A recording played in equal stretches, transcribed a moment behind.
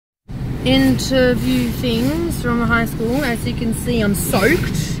interview things from the high school. As you can see, I'm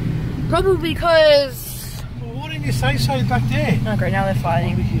soaked. Probably because... Well, why didn't you say so back there? Oh great, now they're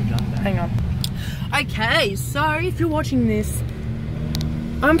fighting. That. Hang on. Okay, so if you're watching this,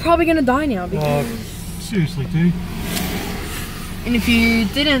 I'm probably gonna die now because... Seriously, dude. And if you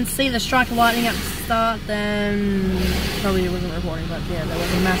didn't see the strike of lightning at the start, then probably it wasn't recording, but yeah, there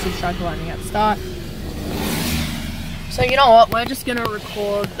was a massive strike of lightning at the start. So you know what, we're just gonna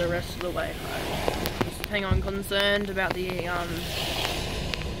record the rest of the way home. Just hang on, concerned about the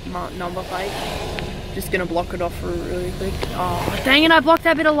number plate. Just gonna block it off really quick. Oh, dang it, I blocked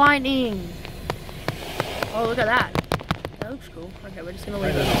that bit of lightning. Oh, look at that. That looks cool. Okay, we're just gonna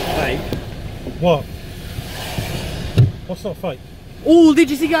leave it. Fake. What? What's not fake? Oh, did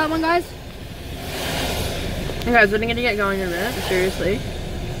you see that one, guys? Okay, guys, we're gonna get going in a minute, seriously.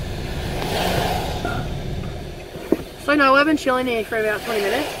 So no, we've been chilling here for about 20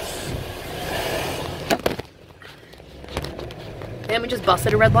 minutes. And we just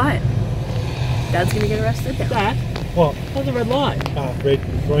busted a red light. Dad's gonna get arrested now. Dad? What? What's a red light? Red,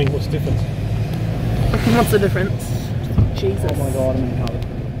 green, what's the difference? What's the difference? Jesus. Oh my god, I'm in colour.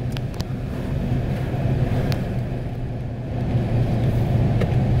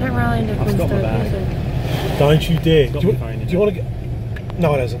 Don't really into I've got my bag. Don't you dare. Got Do my phone in you want to get...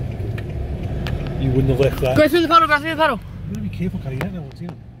 No, it hasn't. You wouldn't have left that. Go through the puddle, go through the puddle. You gotta be careful, Cuddy. You don't know what's in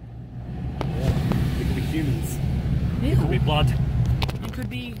them. It could be humans. Ew. It could be blood. It could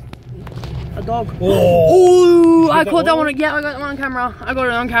be a dog. Oh! Ooh, I caught that one. Yeah, I got that one on camera. I got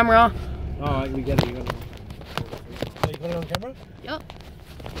it on camera. Alright, we get it. You got it. Oh, you got it on camera? Yep.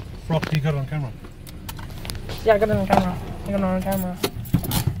 Rock, you got it on camera? Yeah, I got it on camera. I got it on camera.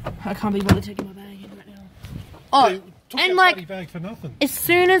 I can't be bothered taking my bag in right now. Oh, Hey, took and that like, bloody bag for nothing. as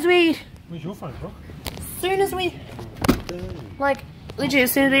soon as we, Where's your phone, Rock? like, legit,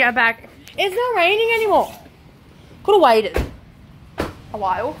 as soon as we got back, it's not raining anymore. Could have waited a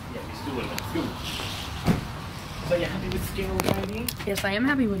while. Yeah, we still would have been. So you're happy with school, baby? Yes, I am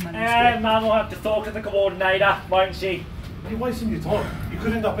happy with my new And Mum will have to talk to the coordinator, won't she? You're wasting your time. You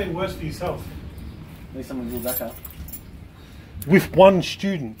could end up being worse for yourself. At least someone will back up. With one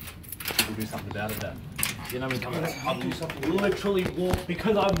student. We'll do something about it, Dad. You know, I literally walk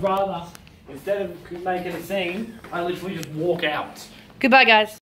because I'd rather, instead of making a scene, I literally just walk out. Goodbye, guys.